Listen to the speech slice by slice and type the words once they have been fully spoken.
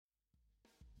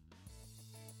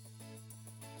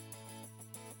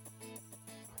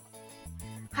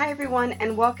Hi everyone,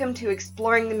 and welcome to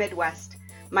Exploring the Midwest.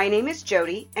 My name is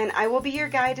Jody, and I will be your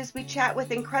guide as we chat with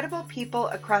incredible people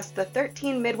across the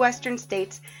 13 Midwestern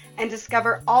states and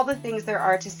discover all the things there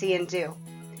are to see and do.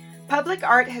 Public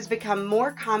art has become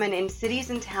more common in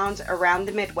cities and towns around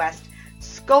the Midwest.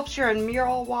 Sculpture and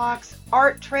mural walks,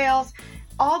 art trails,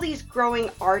 all these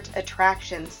growing art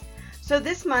attractions. So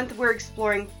this month we're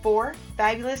exploring 4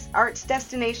 fabulous arts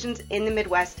destinations in the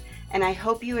Midwest, and I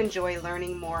hope you enjoy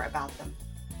learning more about them.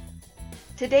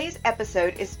 Today's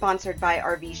episode is sponsored by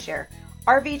RV Share.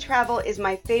 RV travel is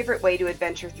my favorite way to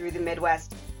adventure through the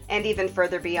Midwest and even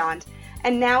further beyond.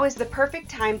 And now is the perfect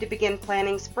time to begin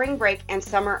planning spring break and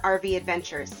summer RV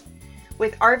adventures.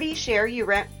 With RV Share, you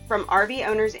rent from RV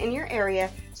owners in your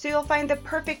area, so you'll find the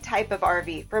perfect type of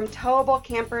RV, from towable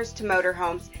campers to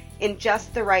motorhomes, in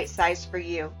just the right size for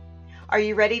you. Are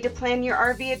you ready to plan your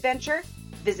RV adventure?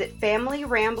 Visit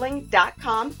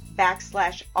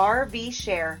familyrambling.com/RV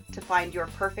Share to find your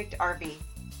perfect RV.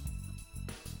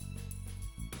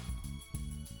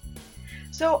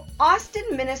 So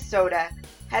Austin, Minnesota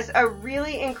has a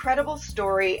really incredible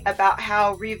story about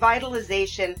how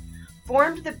revitalization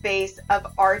formed the base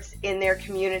of arts in their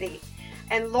community.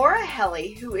 And Laura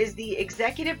Helly, who is the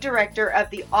executive director of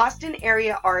the Austin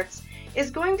Area Arts, is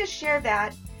going to share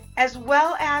that, as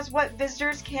well as what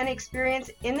visitors can experience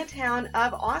in the town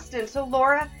of Austin. So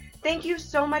Laura, thank you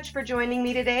so much for joining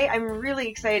me today. I'm really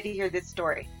excited to hear this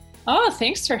story. Oh,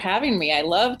 thanks for having me. I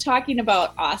love talking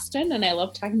about Austin and I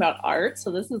love talking about art.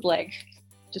 So this is like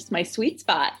just my sweet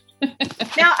spot.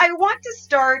 Now, I want to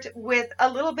start with a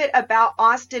little bit about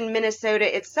Austin,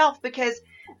 Minnesota itself, because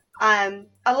a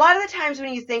lot of the times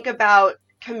when you think about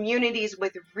communities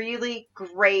with really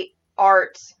great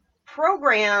art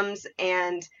programs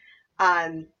and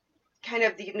kind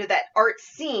of that art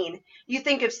scene, you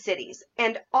think of cities.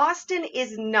 And Austin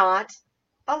is not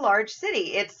a large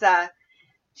city. It's kind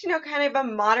of a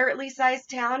moderately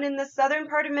sized town in the southern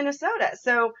part of Minnesota.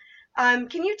 So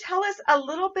can you tell us a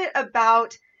little bit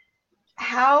about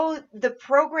how the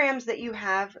programs that you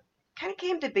have kind of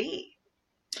came to be?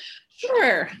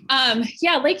 Sure.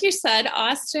 Yeah, like you said,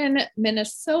 Austin,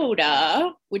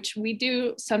 Minnesota, which we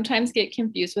do sometimes get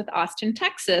confused with Austin,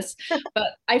 Texas,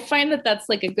 but I find that that's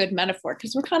like a good metaphor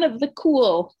because we're kind of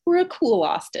we're a cool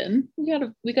Austin. We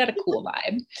got a cool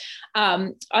vibe.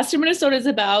 Austin, Minnesota is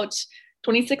about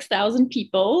 26,000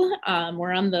 people.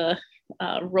 We're on the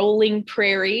rolling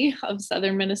prairie of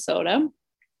southern Minnesota.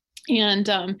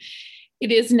 And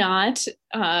it is not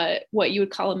what you would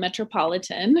call a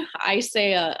metropolitan. I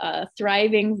say a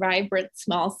thriving, vibrant,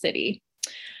 small city.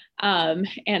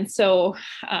 And so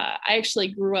I actually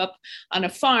grew up on a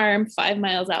farm 5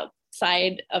 miles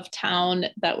outside of town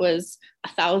that was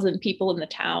 1,000 people in the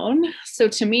town. So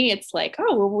to me, it's like,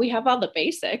 oh, well, we have all the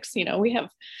basics. We have,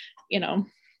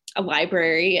 a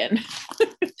library and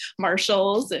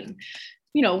Marshalls and,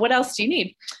 what else do you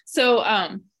need? So,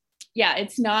 yeah,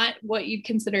 it's not what you'd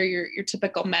consider your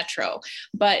typical metro,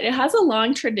 but it has a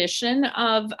long tradition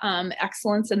of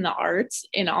excellence in the arts,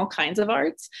 in all kinds of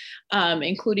arts,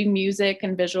 including music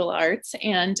and visual arts.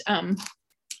 And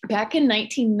back in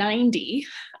 1990,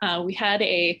 we had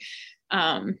a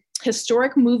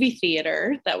historic movie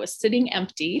theater that was sitting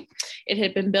empty. It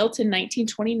had been built in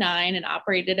 1929 and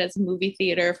operated as a movie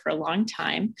theater for a long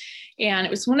time. And it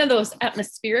was one of those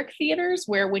atmospheric theaters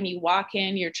where when you walk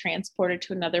in, you're transported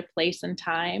to another place in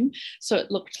time. So it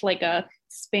looked like a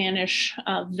Spanish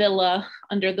villa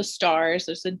under the stars.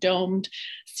 There's a domed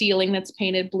ceiling that's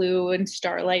painted blue and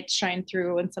starlight shine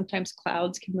through, and sometimes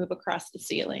clouds can move across the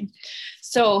ceiling.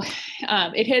 So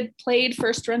it had played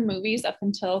first run movies up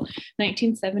until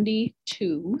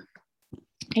 1972.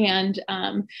 And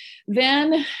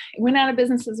then it went out of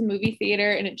business as a movie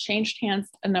theater, and it changed hands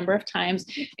a number of times,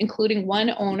 including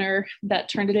one owner that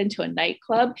turned it into a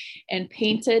nightclub and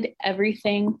painted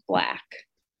everything black.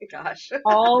 Gosh.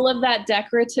 All of that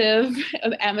decorative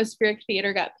atmospheric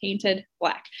theater got painted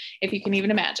black, if you can even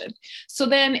imagine. So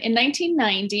then in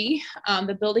 1990,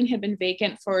 the building had been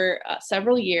vacant for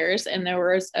several years, and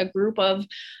there was a group of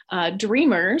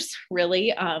dreamers,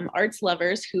 really, arts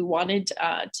lovers who wanted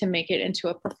to make it into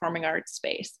a performing arts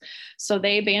space. So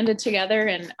they banded together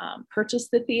and purchased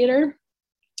the theater.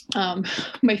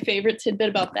 My favorite tidbit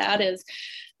about that is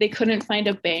they couldn't find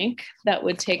a bank that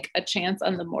would take a chance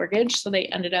on the mortgage. So they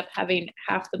ended up having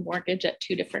half the mortgage at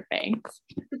 2 different banks.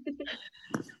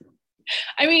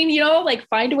 I mean, like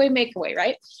find a way, make a way,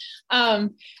 right?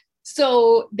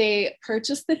 So they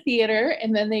purchased the theater,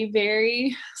 and then they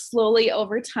very slowly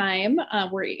over time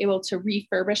were able to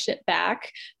refurbish it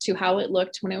back to how it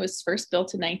looked when it was first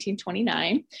built in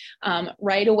 1929.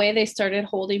 Right away, they started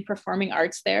holding performing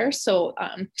arts there. So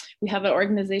we have an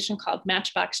organization called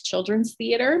Matchbox Children's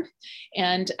Theater,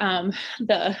 and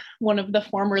one of the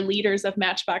former leaders of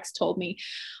Matchbox told me,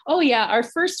 "Oh yeah, our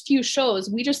first few shows,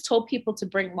 we just told people to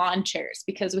bring lawn chairs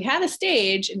because we had a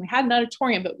stage and we had an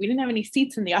auditorium, but we didn't have any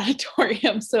seats in the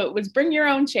auditorium. So it was bring your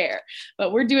own chair,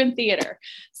 but we're doing theater."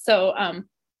 So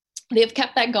they've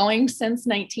kept that going since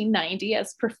 1990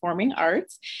 as performing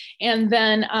arts. And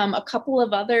then a couple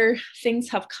of other things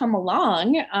have come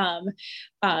along.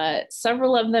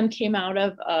 Several of them came out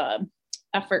of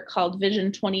effort called Vision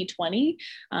 2020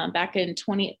 back in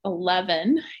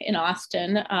 2011 in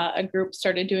Austin. A group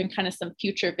started doing kind of some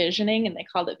future visioning, and they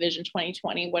called it Vision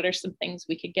 2020. What are some things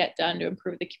we could get done to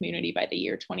improve the community by the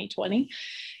year 2020?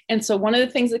 And so one of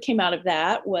the things that came out of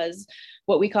that was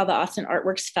what we call the Austin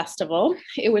Artworks Festival.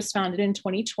 It was founded in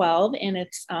 2012, and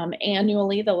it's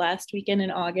annually the last weekend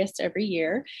in August every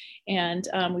year. And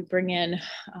we bring in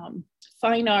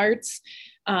fine arts,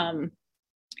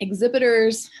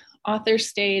 exhibitors, author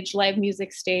stage, live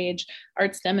music stage,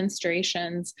 arts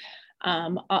demonstrations,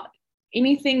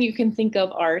 anything you can think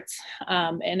of arts,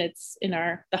 and it's in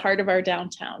the heart of our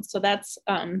downtown. So that's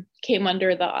came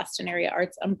under the Austin Area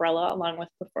Arts umbrella, along with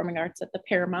performing arts at the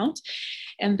Paramount.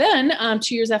 And then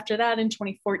 2 years after that, in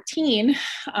 2014,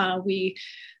 we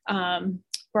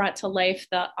brought to life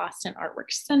the Austin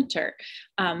Artworks Center.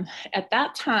 At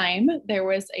that time, there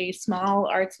was a small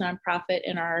arts nonprofit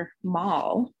in our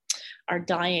mall, our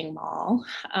dying mall,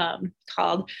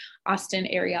 called Austin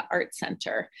Area Art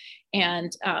Center.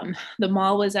 And the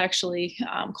mall was actually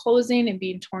closing and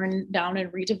being torn down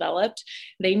and redeveloped.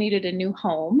 They needed a new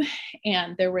home,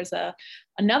 and there was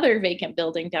another vacant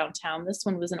building downtown. This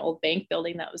one was an old bank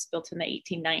building that was built in the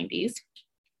 1890s.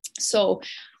 So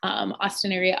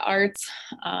Austin Area Arts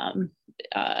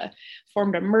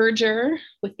formed a merger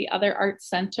with the other arts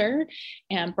center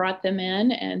and brought them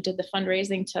in and did the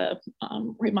fundraising to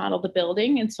remodel the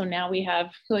building. And so now we have,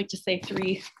 I like to say,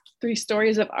 three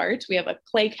stories of art. We have a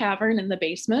clay cavern in the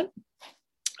basement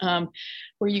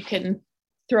where you can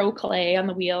throw clay on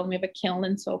the wheel, and we have a kiln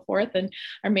and so forth. And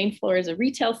our main floor is a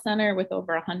retail center with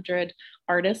over 100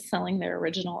 artists selling their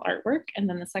original artwork. And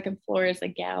then the second floor is a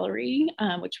gallery,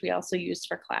 which we also use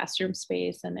for classroom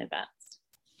space and events.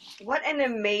 What an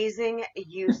amazing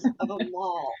use of a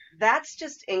mall. That's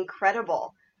just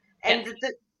incredible. And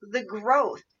yes, the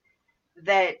growth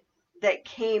that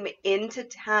came into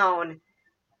town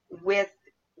with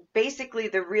basically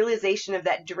the realization of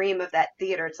that dream of that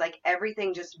theater. It's like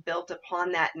everything just built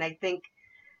upon that. And I think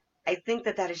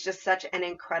that is just such an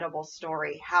incredible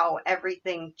story, how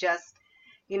everything just,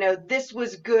 this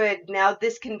was good, now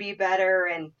this can be better,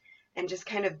 and just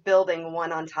kind of building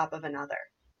one on top of another.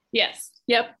 Yes.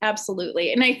 Yep.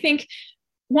 Absolutely. And I think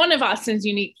one of Austin's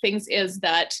unique things is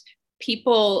that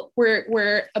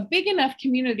we're a big enough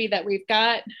community that we've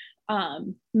got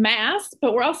mass,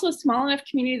 but we're also a small enough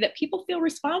community that people feel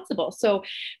responsible. So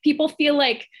people feel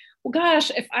like, well,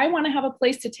 gosh, if I want to have a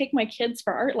place to take my kids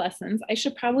for art lessons, I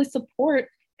should probably support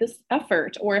this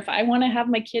effort. Or if I want to have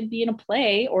my kid be in a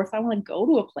play, or if I want to go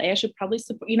to a play, I should probably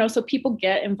support, so people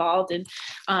get involved, and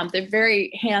they're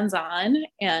very hands-on,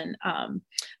 and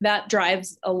that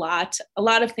drives a lot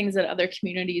of things that other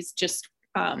communities just,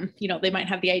 they might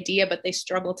have the idea, but they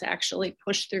struggle to actually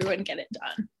push through and get it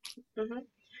done. Mm-hmm.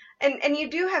 And you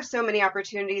do have so many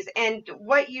opportunities, and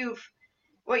what you've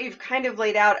kind of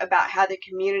laid out about how the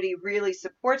community really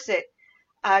supports it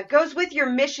goes with your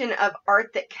mission of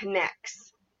art that connects.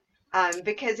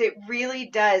 Because it really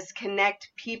does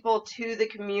connect people to the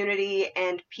community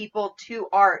and people to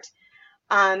art.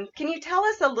 Can you tell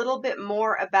us a little bit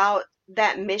more about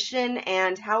that mission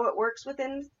and how it works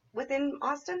within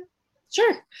Austin?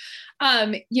 Sure.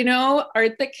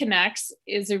 Art that connects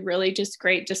is a really just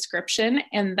great description.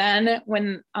 And then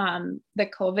when the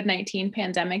COVID-19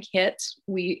 pandemic hit,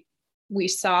 we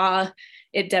saw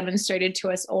it demonstrated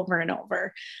to us over and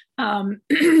over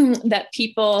that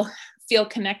people feel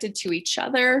connected to each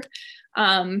other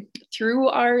through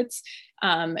arts.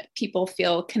 People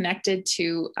feel connected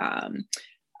to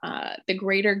the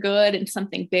greater good and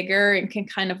something bigger, and can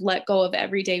kind of let go of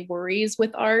everyday worries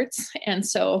with arts. And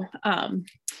so,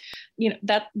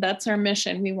 that's our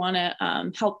mission. We want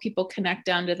to help people connect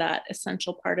down to that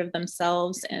essential part of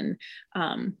themselves, and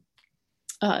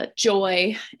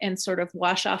joy, and sort of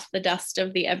wash off the dust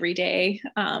of the everyday,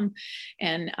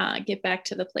 and get back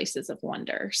to the places of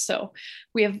wonder. So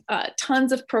we have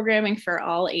tons of programming for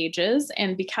all ages.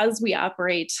 And because we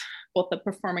operate both a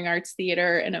performing arts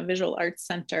theater and a visual arts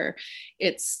center.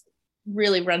 It's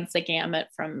really runs the gamut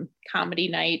from comedy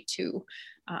night to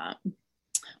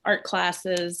art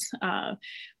classes.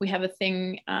 We have a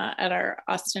thing at our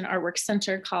Austin Artwork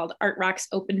Center called Art Rocks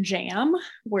Open Jam,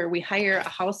 where we hire a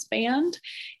house band.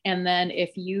 And then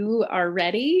if you are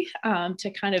ready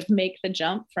to kind of make the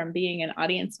jump from being an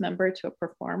audience member to a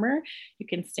performer, you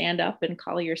can stand up and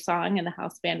call your song and the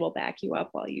house band will back you up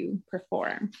while you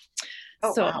perform.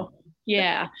 Oh, so wow.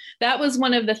 Yeah, that was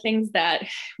one of the things that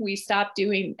we stopped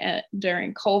doing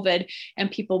during COVID and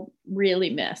people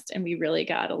really missed. And we really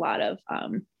got a lot of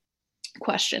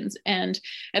questions. And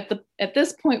at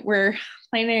this point, we're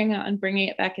planning on bringing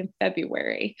it back in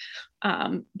February.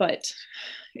 But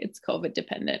it's COVID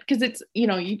dependent because it's,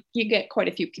 you get quite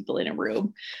a few people in a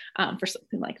room for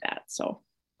something like that. So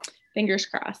fingers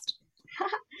crossed.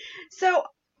 So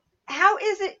how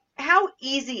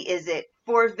easy is it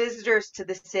for visitors to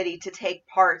the city to take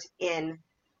part in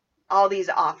all these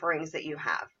offerings that you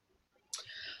have?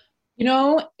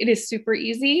 It is super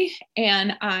easy.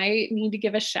 And I need to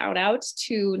give a shout out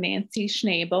to Nancy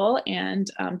Schnabel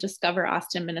and Discover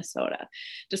Austin, Minnesota.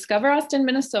 Discover Austin,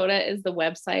 Minnesota is the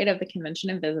website of the Convention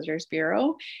and Visitors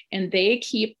Bureau, and they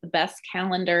keep the best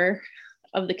calendar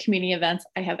of the community events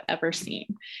I have ever seen.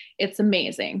 It's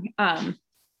amazing.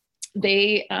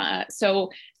 So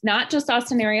not just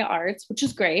Austin Area Arts, which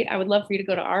is great. I would love for you to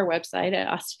go to our website at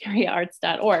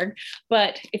austinareaarts.org.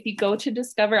 But if you go to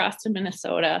Discover Austin,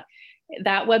 Minnesota,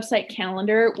 that website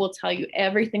calendar will tell you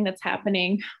everything that's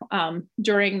happening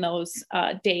during those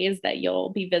days that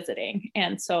you'll be visiting.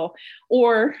 And so,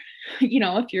 or,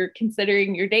 if you're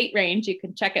considering your date range, you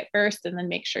can check it first and then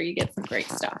make sure you get some great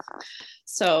stuff.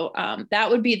 So that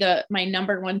would be my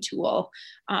number one tool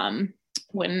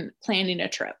when planning a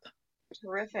trip.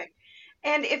 Terrific.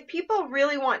 And if people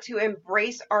really want to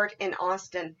embrace art in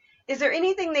Austin, is there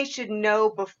anything they should know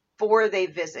before they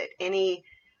visit? Any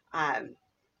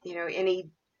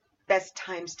best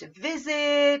times to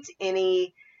visit,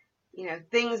 any,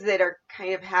 things that are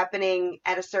kind of happening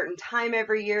at a certain time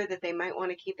every year that they might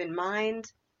want to keep in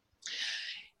mind?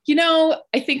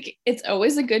 I think it's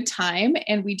always a good time,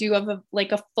 and we do have a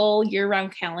full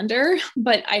year-round calendar,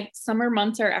 but summer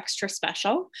months are extra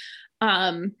special.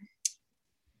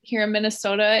 Here in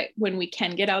Minnesota, when we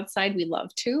can get outside, we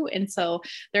love to. And so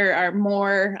there are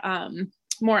more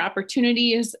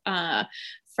opportunities.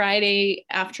 Friday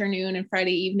afternoon and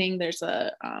Friday evening, there's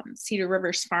a Cedar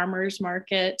Rivers Farmers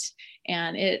Market,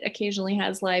 and it occasionally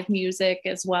has live music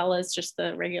as well as just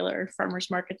the regular farmers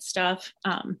market stuff.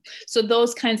 So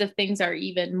those kinds of things are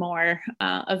even more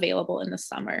available in the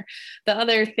summer. The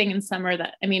other thing in summer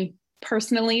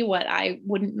personally, what I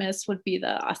wouldn't miss would be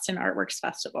the Austin Artworks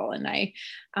Festival. And I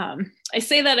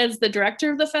say that as the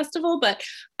director of the festival, but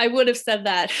I would have said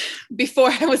that before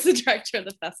I was the director of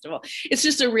the festival. It's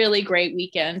just a really great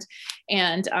weekend.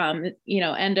 And,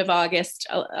 end of August,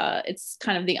 it's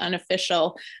kind of the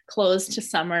unofficial close to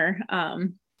summer.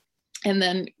 And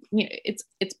then,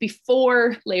 it's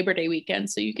before Labor Day weekend,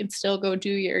 so you can still go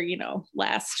do your,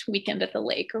 last weekend at the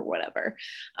lake or whatever.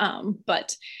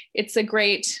 But it's a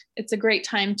great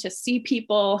time to see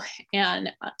people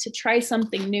and to try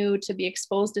something new, to be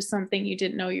exposed to something you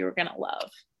didn't know you were going to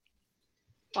love.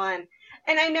 Fun.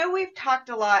 And I know we've talked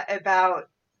a lot about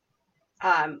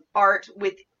art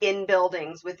within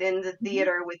buildings, within the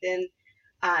theater, within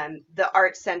the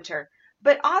art center.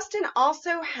 But Austin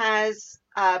also has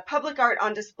public art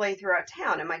on display throughout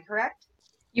town. Am I correct?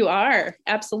 You are,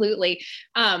 absolutely.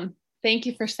 Thank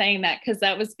you for saying that, because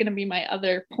that was going to be my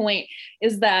other point,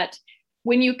 is that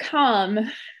when you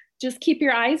come, just keep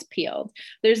your eyes peeled.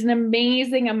 There's an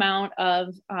amazing amount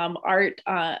of art,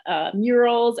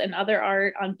 murals and other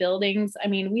art on buildings.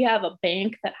 We have a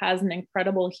bank that has an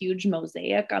incredible, huge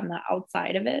mosaic on the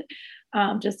outside of it,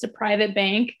 just a private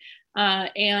bank.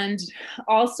 And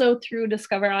also through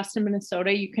Discover Austin,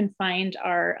 Minnesota, you can find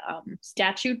our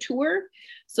statue tour.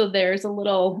 So there's a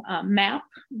little map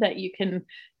that you can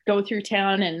go through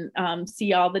town and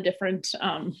see all the different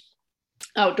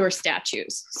outdoor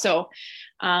statues. So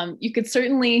you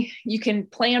can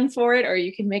plan for it, or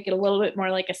you can make it a little bit more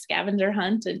like a scavenger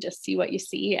hunt and just see what you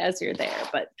see as you're there.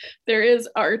 But there is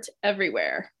art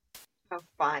everywhere. Oh,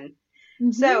 fun.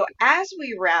 Mm-hmm. So as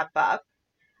we wrap up,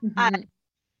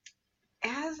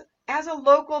 as a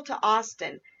local to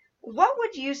Austin, what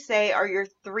would you say are your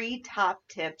 3 top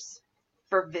tips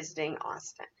for visiting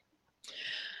Austin?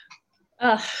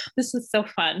 This is so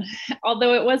fun,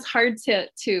 although it was hard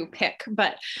to pick,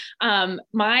 but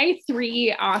my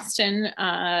 3 Austin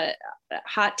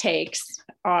hot takes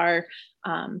are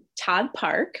Todd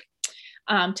Park.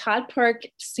 Todd Park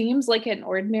seems like an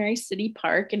ordinary city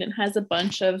park, and it has a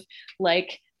bunch of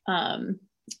like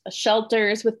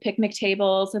shelters with picnic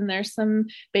tables, and there's some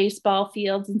baseball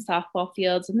fields and softball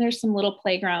fields, and there's some little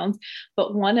playgrounds.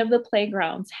 But one of the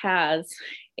playgrounds has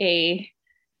a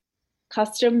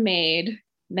custom made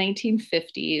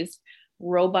 1950s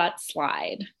robot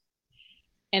slide,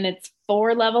 and it's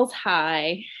 4 levels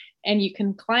high, and you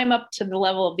can climb up to the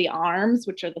level of the arms,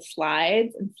 which are the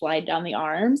slides, and slide down the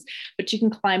arms, but you can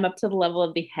climb up to the level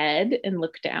of the head and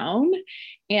look down.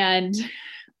 And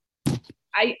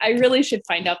I really should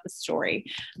find out the story,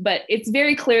 but it's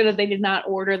very clear that they did not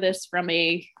order this from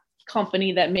a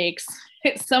company that makes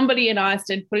it. Somebody in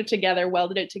Austin put it together,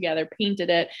 welded it together,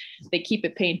 painted it. They keep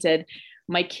it painted.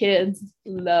 My kids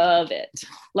love it.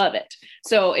 Love it.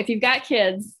 So if you've got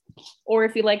kids, or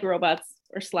if you like robots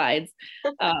or slides,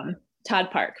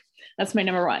 Todd Park. That's my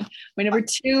number 1. My number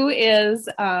 2 is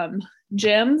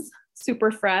Jim's Super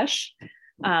Fresh.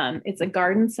 It's a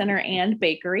garden center and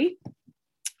bakery.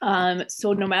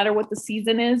 So no matter what the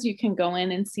season is, you can go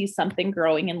in and see something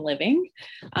growing and living,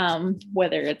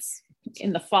 whether it's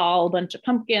in the fall, a bunch of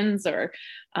pumpkins, or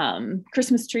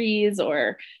Christmas trees,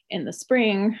 or in the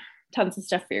spring, tons of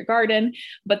stuff for your garden.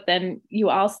 But then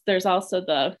there's also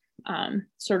the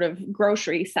sort of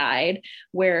grocery side,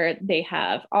 where they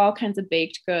have all kinds of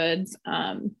baked goods,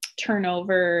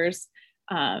 turnovers,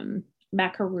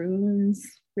 macaroons,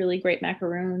 really great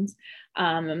macaroons.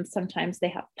 Sometimes they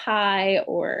have pie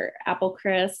or apple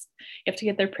crisp. You have to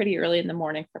get there pretty early in the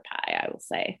morning for pie, I will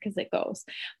say, because it goes.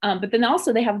 But then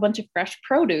also they have a bunch of fresh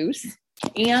produce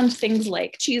and things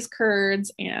like cheese curds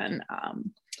and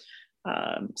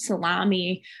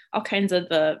salami, all kinds of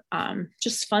the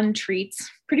just fun treats.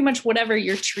 Pretty much whatever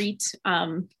your treat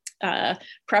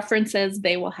preferences,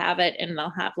 they will have it, and they'll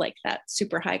have like that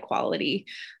super high quality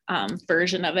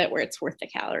version of it where it's worth the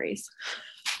calories.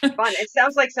 Fun. It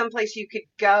sounds like someplace you could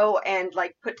go and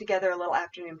like put together a little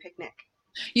afternoon picnic.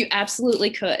 You absolutely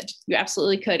could. You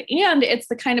absolutely could. And it's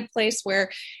the kind of place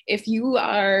where if you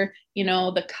are,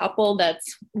 the couple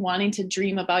that's wanting to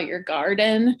dream about your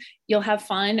garden, you'll have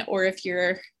fun. Or if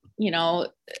you're,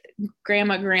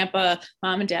 grandma, grandpa,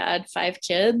 mom and dad, 5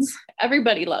 kids,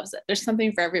 everybody loves it. There's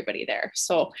something for everybody there.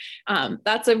 So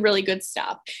that's a really good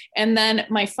stop. And then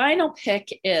my final pick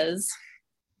is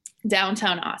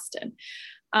downtown Austin.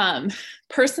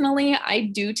 Personally, I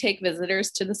do take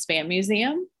visitors to the Spam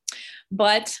Museum,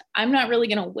 but I'm not really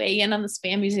going to weigh in on the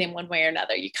Spam Museum one way or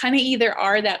another. You kind of either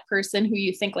are that person who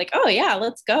you think like, oh yeah,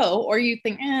 let's go, or you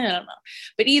think, I don't know.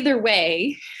 But either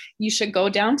way, you should go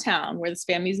downtown where the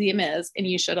Spam Museum is, and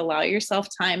you should allow yourself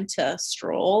time to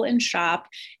stroll and shop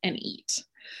and eat.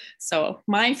 So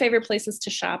my favorite places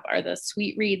to shop are the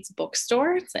Sweet Reads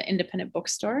bookstore. It's an independent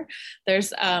bookstore.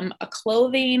 There's a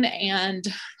clothing and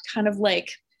kind of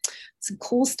like some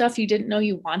cool stuff you didn't know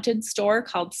you wanted store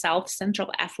called South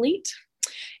Central Athlete.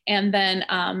 And then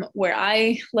where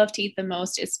I love to eat the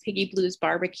most is Piggy Blues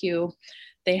Barbecue.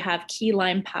 They have key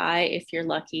lime pie if you're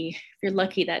lucky. If you're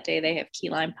lucky that day, they have key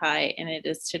lime pie, and it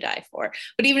is to die for.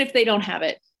 But even if they don't have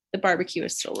it, the barbecue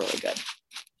is still really good.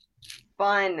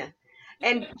 Fun.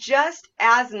 And just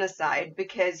as an aside,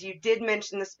 because you did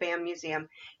mention the Spam Museum,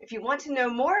 if you want to know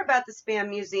more about the Spam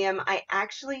Museum, I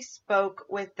actually spoke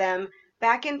with them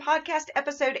back in podcast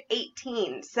episode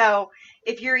 18. So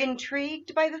if you're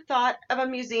intrigued by the thought of a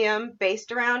museum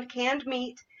based around canned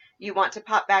meat, you want to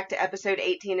pop back to episode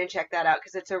 18 and check that out,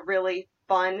 because it's a really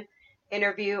fun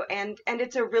interview, and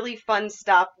it's a really fun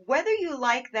stop, whether you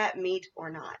like that meat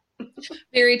or not.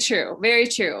 Very true. Very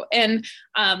true. And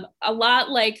a lot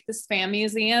like the Spam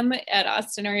Museum at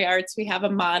Austin Area Arts, we have a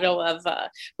motto of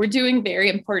we're doing very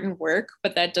important work,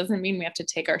 but that doesn't mean we have to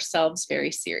take ourselves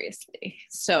very seriously.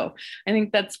 So I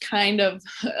think that's kind of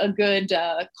a good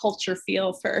culture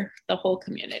feel for the whole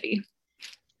community.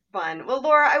 Fun. Well,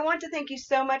 Laura, I want to thank you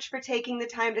so much for taking the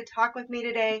time to talk with me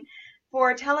today,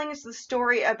 for telling us the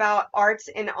story about arts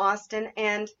in Austin,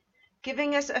 and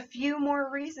giving us a few more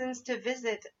reasons to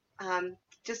visit.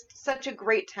 Just such a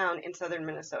great town in southern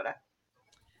Minnesota.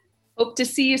 Hope to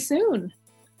see you soon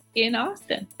in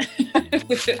Austin.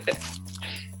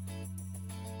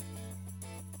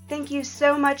 Thank you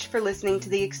so much for listening to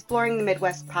the Exploring the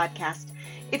Midwest podcast.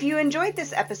 If you enjoyed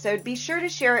this episode, be sure to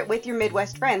share it with your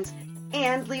Midwest friends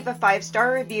and leave a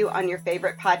 5-star review on your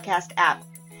favorite podcast app.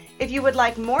 If you would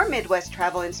like more Midwest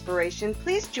travel inspiration,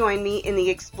 please join me in the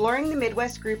Exploring the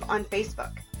Midwest group on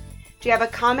Facebook. Do you have a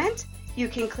comment? You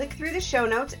can click through the show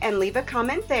notes and leave a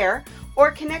comment there,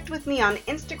 or connect with me on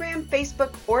Instagram,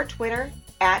 Facebook, or Twitter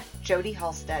 @Jody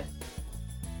Halstead.